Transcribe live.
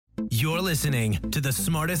You're listening to the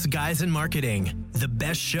smartest guys in marketing, the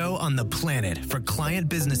best show on the planet for client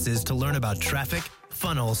businesses to learn about traffic,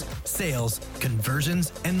 funnels, sales,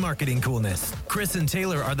 conversions, and marketing coolness. Chris and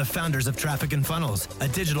Taylor are the founders of Traffic and Funnels, a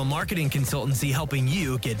digital marketing consultancy helping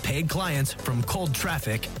you get paid clients from cold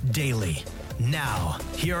traffic daily. Now,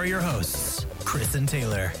 here are your hosts, Chris and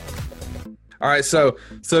Taylor. All right, so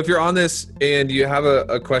if you're on this and you have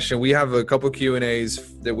a question, we have a couple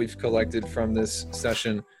Q&As that we've collected from this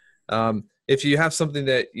session. If you have something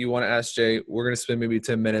that you want to ask Jay, we're going to spend maybe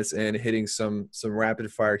 10 minutes in hitting some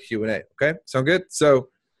rapid fire Q&A. Okay, sound good? So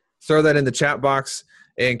throw that in the chat box,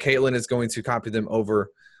 and Caitlin is going to copy them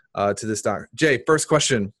over to this doc. Jay, first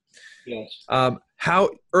question. Yes. How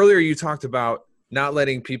earlier you talked about not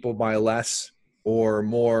letting people buy less or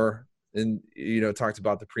more, and talked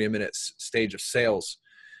about the preeminent stage of sales.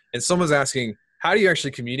 And someone's asking, how do you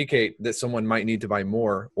actually communicate that someone might need to buy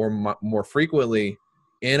more or more frequently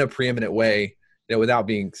in a preeminent way, without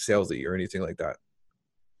being salesy or anything like that?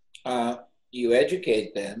 You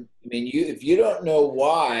educate them. I mean, if you don't know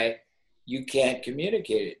why, you can't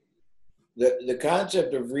communicate it. The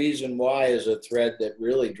concept of reason why is a thread that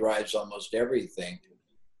really drives almost everything.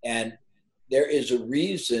 And there is a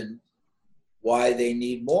reason why they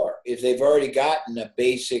need more. If they've already gotten a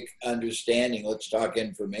basic understanding, let's talk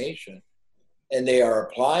information, and they are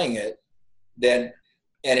applying it, then,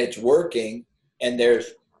 and it's working, and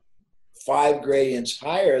there's 5 gradients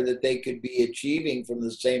higher that they could be achieving from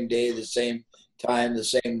the same day, the same time, the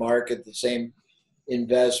same market, the same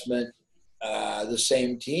investment, the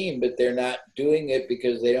same team, but they're not doing it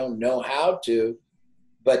because they don't know how to,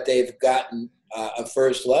 but they've gotten a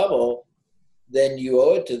first level, then you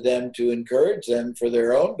owe it to them to encourage them for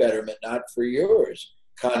their own betterment, not for yours.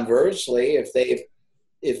 Conversely, if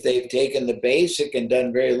they've taken the basic and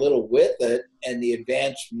done very little with it, and the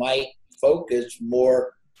advanced might focus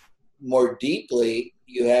more deeply,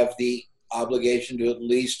 you have the obligation to at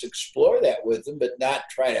least explore that with them, but not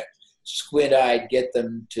try to squint-eyed get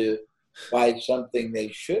them to buy something they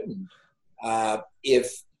shouldn't.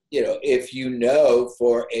 If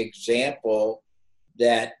for example,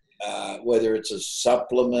 that whether it's a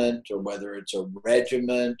supplement or whether it's a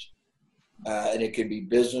regiment, and it could be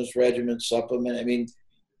business regiment, supplement. I mean,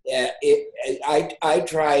 I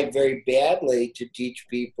try very badly to teach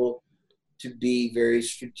people to be very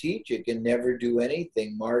strategic and never do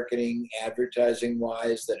anything marketing, advertising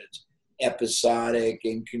wise that it's episodic,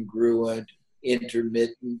 incongruent,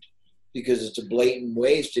 intermittent, because it's a blatant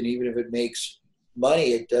waste. And even if it makes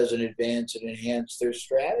money, it doesn't advance and enhance their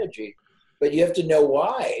strategy. But you have to know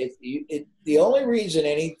why. The only reason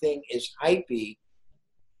anything is hypey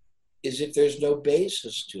is if there's no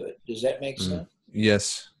basis to it. Does that make sense?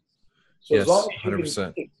 Yes. So yes, as long as you 100%.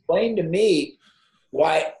 can explain to me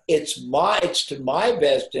why it's to my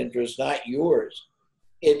best interest, not yours.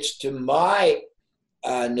 It's to my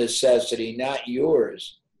necessity, not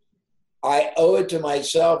yours. I owe it to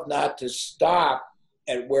myself not to stop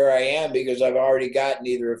at where I am because I've already gotten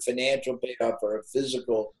either a financial payoff or a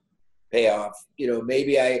physical payoff.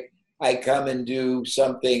 Maybe I come and do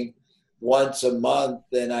something once a month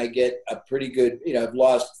and I get a pretty good, I've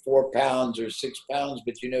lost 4 pounds or 6 pounds,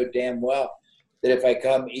 but damn well that if I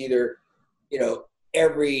come either,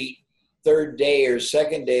 every third day or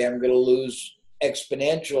second day, I'm going to lose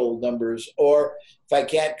exponential numbers. Or if I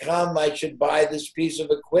can't come, I should buy this piece of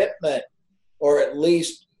equipment, or at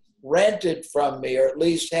least rent it from me, or at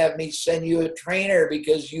least have me send you a trainer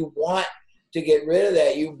because you want to get rid of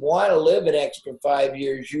that. You want to live an extra 5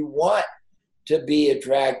 years. You want to be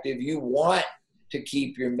attractive. You want to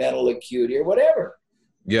keep your mental acuity or whatever.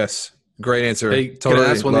 Yes. Great answer. Hey, totally. Can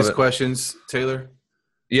I ask one of these it. questions, Taylor?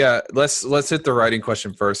 Yeah. Let's hit the writing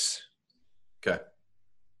question first. Okay.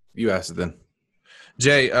 You asked it then.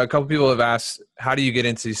 Jay, a couple people have asked, how do you get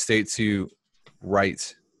into state to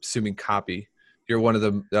write, assuming copy? You're one of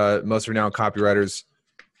the most renowned copywriters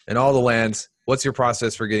in all the lands. What's your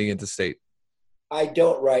process for getting into state? I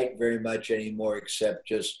don't write very much anymore, except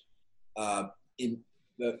just in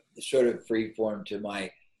sort of free form to my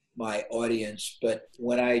audience. But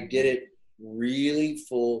when I did it really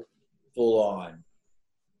full on,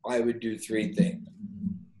 I would do 3 things.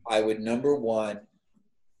 I would, number one,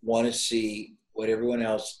 want to see what everyone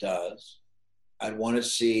else does. I'd want to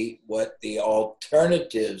see what the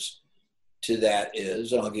alternatives to that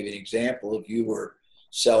is. And I'll give you an example. If you were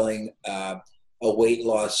selling a weight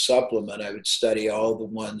loss supplement, I would study all the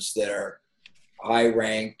ones that are high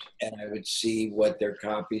ranked, and I would see what their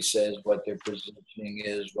copy says, what their positioning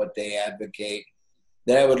is, what they advocate.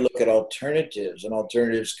 Then I would look at alternatives, and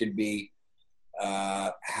alternatives could be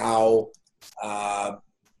how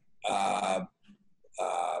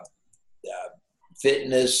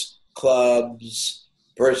fitness clubs,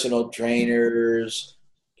 personal trainers,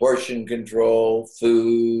 portion control,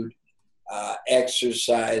 food,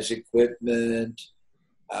 exercise equipment,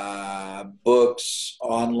 books,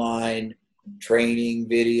 online training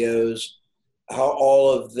videos, how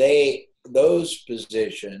all of those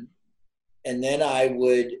position. And then I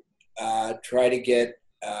would try to get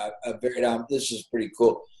a very, this is pretty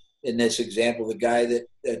cool. In this example, the guy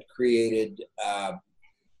that created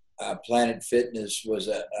Planet Fitness was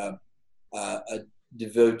a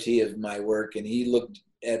devotee of my work, and he looked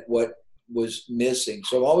at what was missing.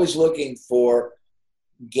 So I'm always looking for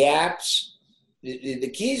gaps. The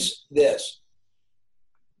key's this: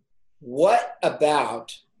 what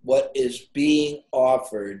about what is being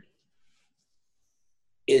offered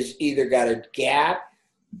is either got a gap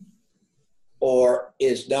or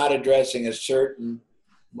is not addressing a certain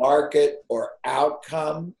market or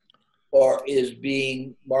outcome, or is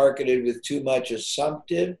being marketed with too much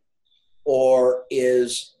assumptive, or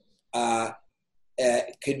is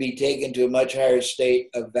could be taken to a much higher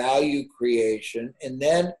state of value creation. And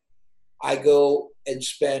then I go and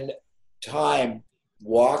spend time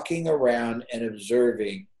walking around and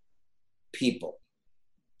observing people.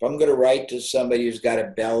 If I'm going to write to somebody who's got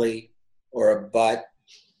a belly or a butt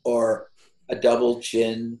or a double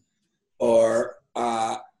chin, or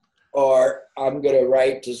I'm going to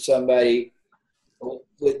write to somebody,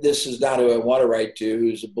 this is not who I want to write to,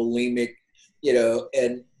 who's a bulimic,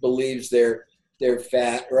 and believes they're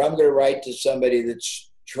fat, or I'm going to write to somebody that's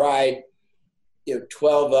tried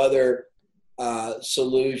 12 other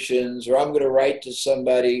solutions, or I'm going to write to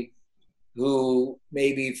somebody who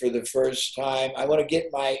maybe for the first time, I want to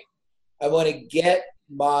get my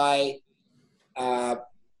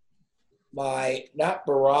not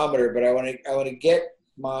barometer, but I want to get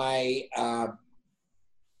my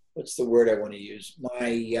what's the word I want to use? My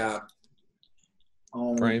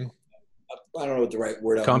frame. I don't know what the right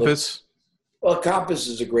word. Compass. Well, compass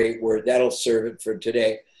is a great word. That'll serve it for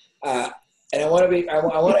today. And I want to be.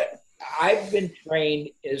 I've been trained.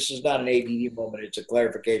 This is not an ADD moment. It's a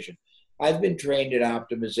clarification. I've been trained in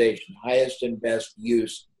optimization, highest and best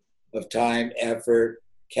use of time, effort,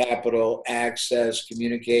 capital, access,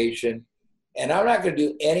 communication. And I'm not going to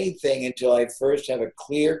do anything until I first have a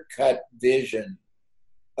clear-cut vision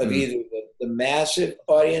of either the massive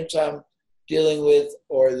audience I'm dealing with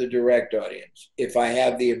or the direct audience. If I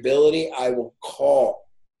have the ability, I will call.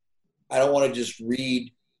 I don't want to just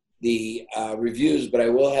read the reviews, but I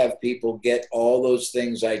will have people get all those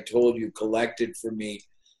things I told you collected for me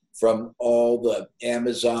from all the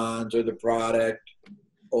Amazons or the product,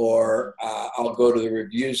 or I'll go to the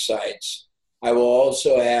review sites. I will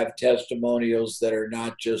also have testimonials that are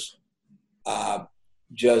not just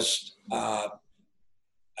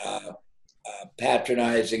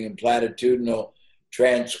patronizing and platitudinal,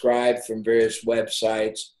 transcribed from various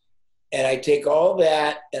websites. And I take all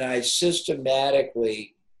that and I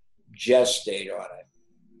systematically gestate on it.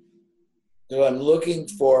 So I'm looking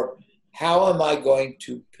for, how am I going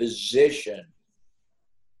to position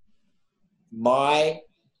by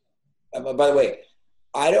the way,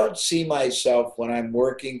 I don't see myself when I'm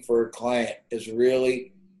working for a client as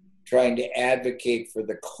really trying to advocate for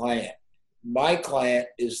the client. My client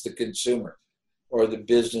is the consumer or the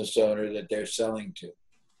business owner that they're selling to.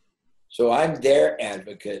 So I'm their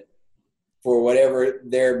advocate for whatever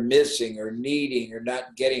they're missing or needing or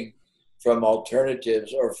not getting from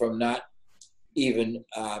alternatives, or from not even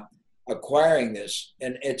acquiring this.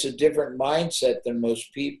 And it's a different mindset than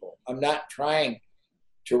most people. I'm not trying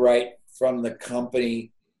to write from the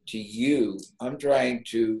company to you. I'm trying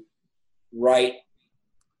to write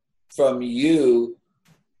from you,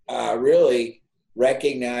 really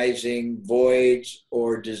recognizing voids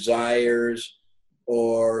or desires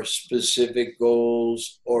or specific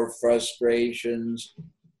goals or frustrations,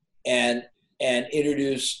 and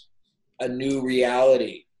introduce a new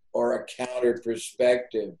reality or a counter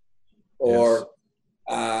perspective, or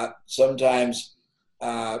sometimes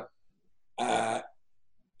what's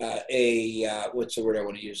the word I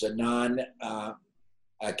want to use? A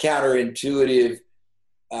counterintuitive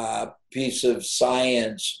piece of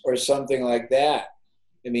science or something like that.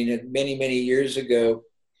 I mean, many, many years ago,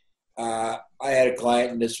 I had a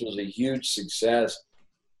client, and this was a huge success,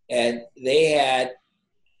 and they had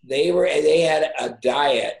a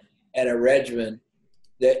diet and a regimen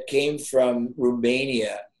that came from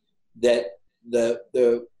Romania that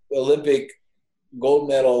the Olympic gold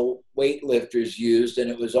medal weightlifters used, and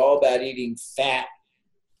it was all about eating fat,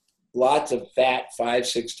 lots of fat,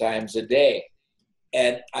 5-6 times a day.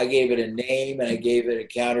 And I gave it a name, and I gave it a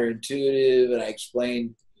counterintuitive, and I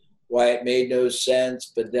explained why it made no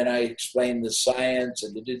sense, but then I explained the science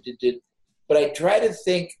and but I try to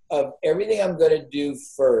think of everything I'm going to do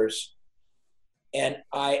first, and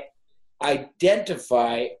I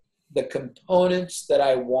identify the components that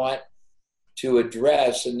I want to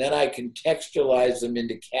address, and then I contextualize them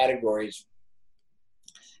into categories.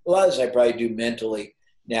 A lot of this I probably do mentally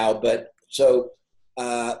now, but so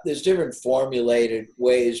there's different formulated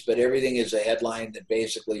ways, but everything is a headline that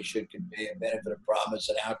basically should convey a benefit, a promise,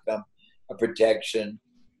 an outcome, a protection,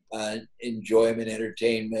 enjoyment,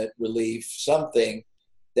 entertainment, relief, something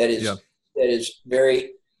that is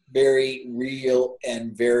very, very real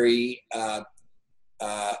and very,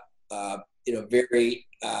 very,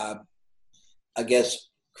 I guess,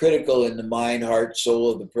 critical in the mind, heart, soul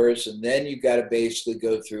of the person. Then you got to basically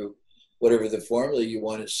go through whatever the formula you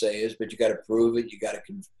want to say is, but you got to prove it. You got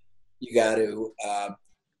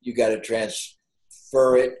to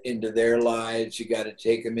transfer it into their lives. You got to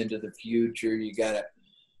take them into the future. You got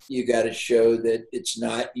to show that it's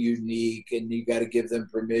not unique, and you got to give them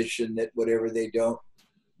permission that whatever they don't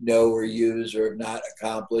know or use or have not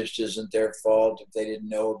accomplished isn't their fault if they didn't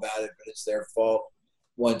know about it, but it's their fault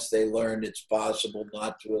once they learned it's possible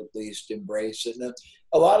not to at least embrace it. And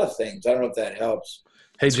a lot of things. I don't know if that helps.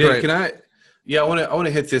 Hey, That's Jay, great. can I? Yeah, I want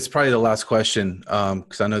to hit this. Probably the last question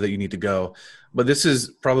because I know that you need to go. But this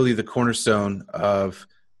is probably the cornerstone of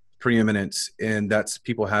preeminence, and that's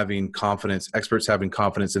people having confidence, experts having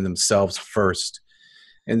confidence in themselves first.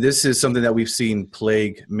 And this is something that we've seen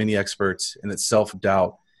plague many experts, and it's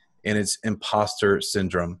self-doubt and it's imposter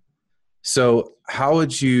syndrome. So how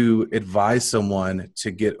would you advise someone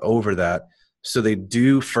to get over that so they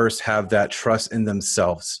do first have that trust in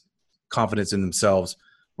themselves, confidence in themselves,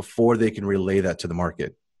 before they can relay that to the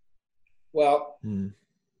market? Well,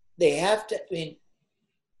 they have to,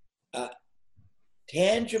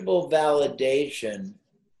 tangible validation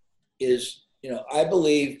is, I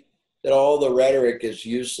believe that all the rhetoric is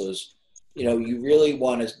useless. You really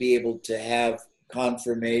want to be able to have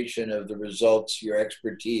confirmation of the results, your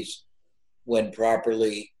expertise, when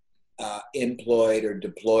properly employed or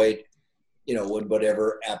deployed, when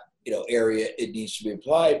whatever area it needs to be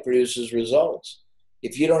applied produces results.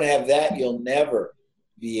 If you don't have that, you'll never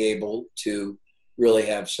be able to really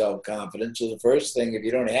have self-confidence. So the first thing, if you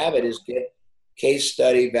don't have it, is get case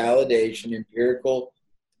study validation, empirical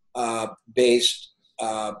based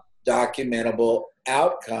documentable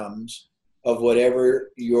outcomes of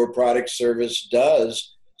whatever your product service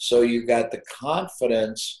does. So you got the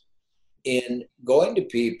confidence in going to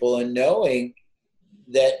people and knowing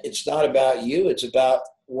that it's not about you, it's about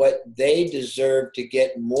what they deserve to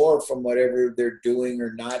get more from whatever they're doing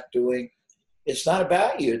or not doing. It's not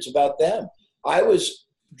about you, it's about them. I was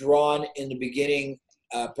drawn in the beginning,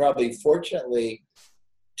 probably fortunately,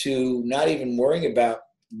 to not even worrying about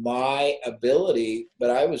my ability, but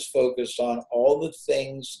I was focused on all the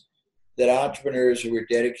things that entrepreneurs who were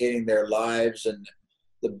dedicating their lives and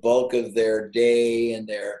the bulk of their day and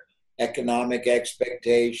their economic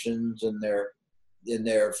expectations and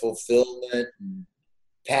their fulfillment and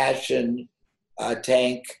passion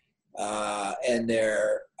tank and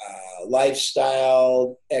their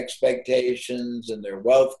lifestyle expectations and their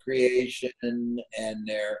wealth creation and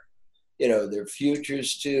their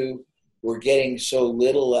futures too were getting so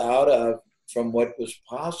little out of from what was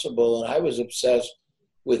possible. And I was obsessed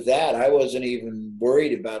with that. I wasn't even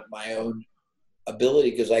worried about my own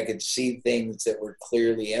ability because I could see things that were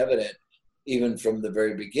clearly evident even from the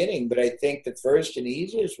very beginning. But I think the first and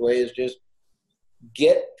easiest way is just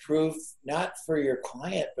get proof, not for your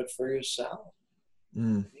client, but for yourself.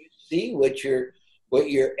 You see what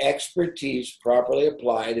your expertise properly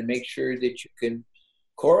applied and make sure that you can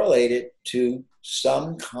correlate it to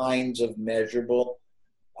some kinds of measurable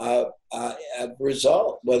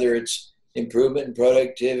result, whether it's improvement in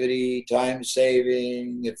productivity, time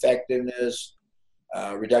saving, effectiveness,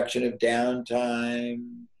 reduction of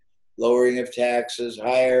downtime, lowering of taxes,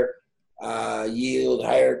 higher yield,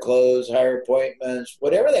 higher close, higher appointments,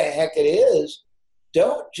 whatever the heck it is.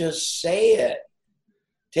 Don't just say it.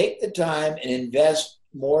 Take the time and invest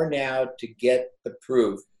more now to get the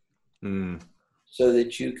proof so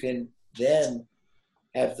that you can then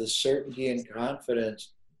have the certainty and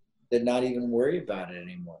confidence that not even worry about it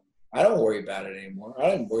anymore. I don't worry about it anymore. I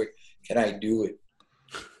don't worry, can I do it?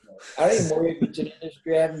 I don't even worry if it's an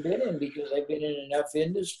industry I haven't been in, because I've been in enough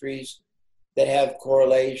industries that have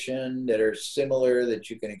correlation, that are similar, that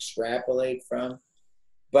you can extrapolate from.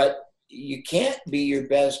 But you can't be your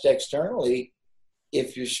best externally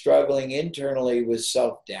if you're struggling internally with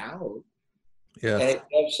self-doubt. Yeah. And if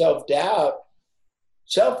you have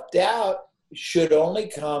self-doubt should only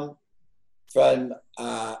come from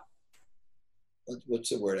what's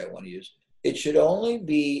the word I want to use? It should only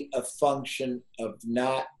be a function of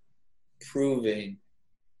not proving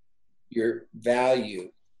your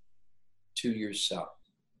value to yourself.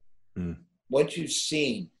 Once you've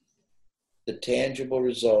seen the tangible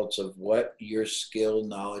results of what your skill,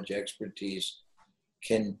 knowledge, expertise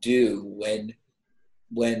can do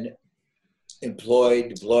when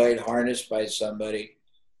employed, deployed, harnessed by somebody,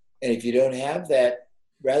 and if you don't have that,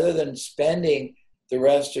 rather than spending the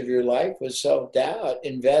rest of your life with self-doubt,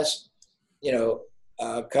 invest,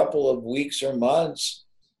 a couple of weeks or months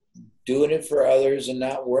doing it for others and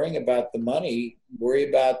not worrying about the money. Worry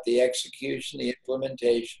about the execution, the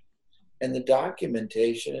implementation, and the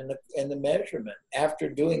documentation and the measurement. After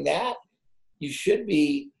doing that, you should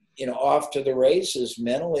be, off to the races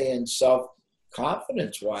mentally and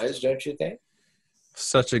self-confidence wise, don't you think?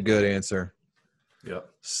 Such a good answer. Yep.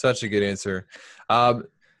 Such a good answer.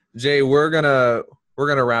 Jay, we're gonna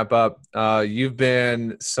wrap up. You've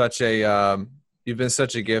been such a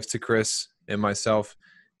gift to Chris and myself.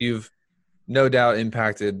 You've no doubt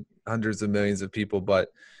impacted hundreds of millions of people, but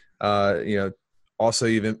also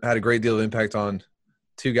you've had a great deal of impact on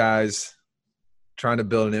two guys trying to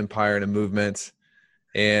build an empire and a movement.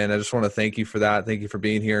 And I just want to thank you for that. Thank you for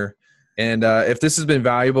being here. And if this has been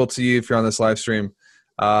valuable to you, if you're on this live stream,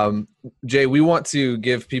 Jay, we want to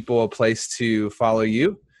give people a place to follow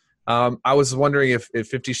you. I was wondering if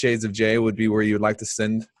 50 Shades of Jay would be where you would like to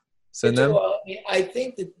send them. Well, I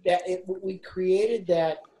think we created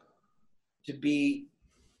that to be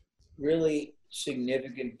really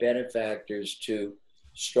significant benefactors to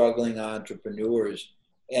struggling entrepreneurs.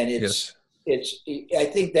 And I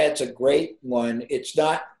think that's a great one. It's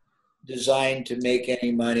not designed to make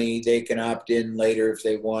any money. They can opt in later if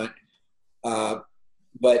they want.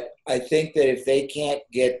 But I think that if they can't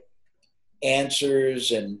get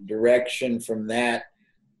answers and direction from that,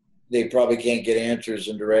 they probably can't get answers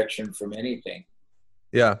and direction from anything.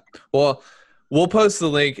 Yeah. Well, we'll post the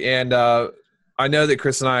link. And I know that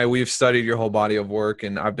Chris and we've studied your whole body of work,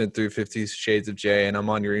 and I've been through 50 Shades of Jay, and I'm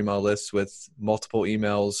on your email list with multiple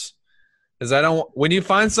emails. Because when you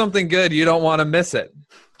find something good, you don't want to miss it.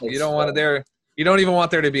 You don't even want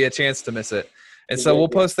there to be a chance to miss it. And so we'll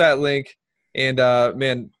post that link. And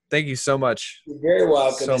man, thank you so much. You're very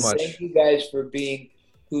welcome. So much. Thank you guys for being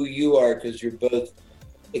who you are, because you're both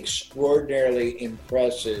extraordinarily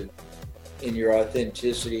impressive in your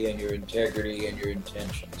authenticity and your integrity and your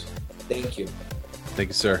intentions. Thank you. Thank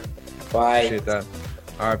you, sir. Bye. Appreciate that.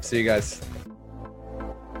 All right. See you guys.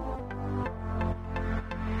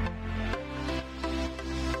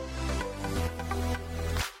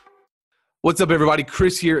 What's up, everybody?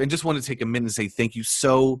 Chris here, and just want to take a minute and say thank you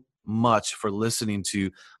so much for listening to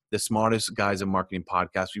the Smartest Guys in Marketing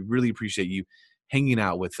podcast. We really appreciate you hanging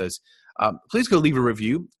out with us. Please go leave a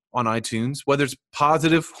review on iTunes, whether it's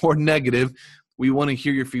positive or negative. We want to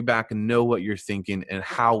hear your feedback and know what you're thinking and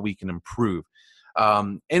how we can improve.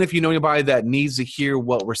 And if you know anybody that needs to hear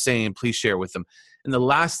what we're saying, please share it with them. And the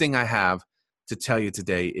last thing I have to tell you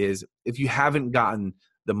today is, if you haven't gotten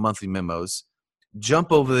the monthly memos,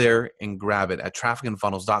 jump over there and grab it at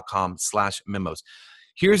trafficandfunnels.com/memos.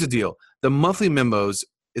 Here's the deal. The monthly memos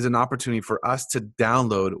is an opportunity for us to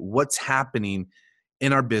download what's happening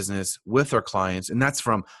in our business with our clients. And that's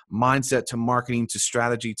from mindset to marketing to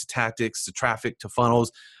strategy to tactics to traffic to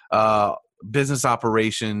funnels, business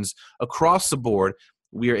operations across the board.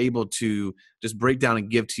 We are able to just break down and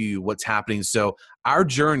give to you what's happening. So our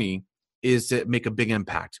journey is to make a big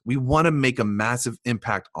impact. We want to make a massive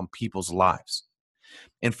impact on people's lives.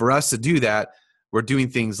 And for us to do that, we're doing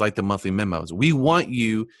things like the monthly memos. We want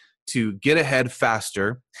you to get ahead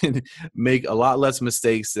faster and make a lot less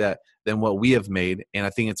mistakes than what we have made. And I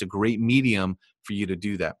think it's a great medium for you to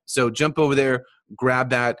do that. So jump over there,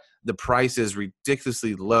 grab that. The price is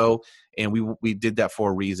ridiculously low, and we did that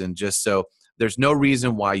for a reason, just so there's no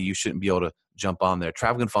reason why you shouldn't be able to jump on there.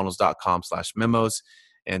 trafficandfunnels.com/memos.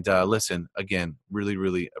 And listen, again, really,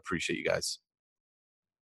 really appreciate you guys.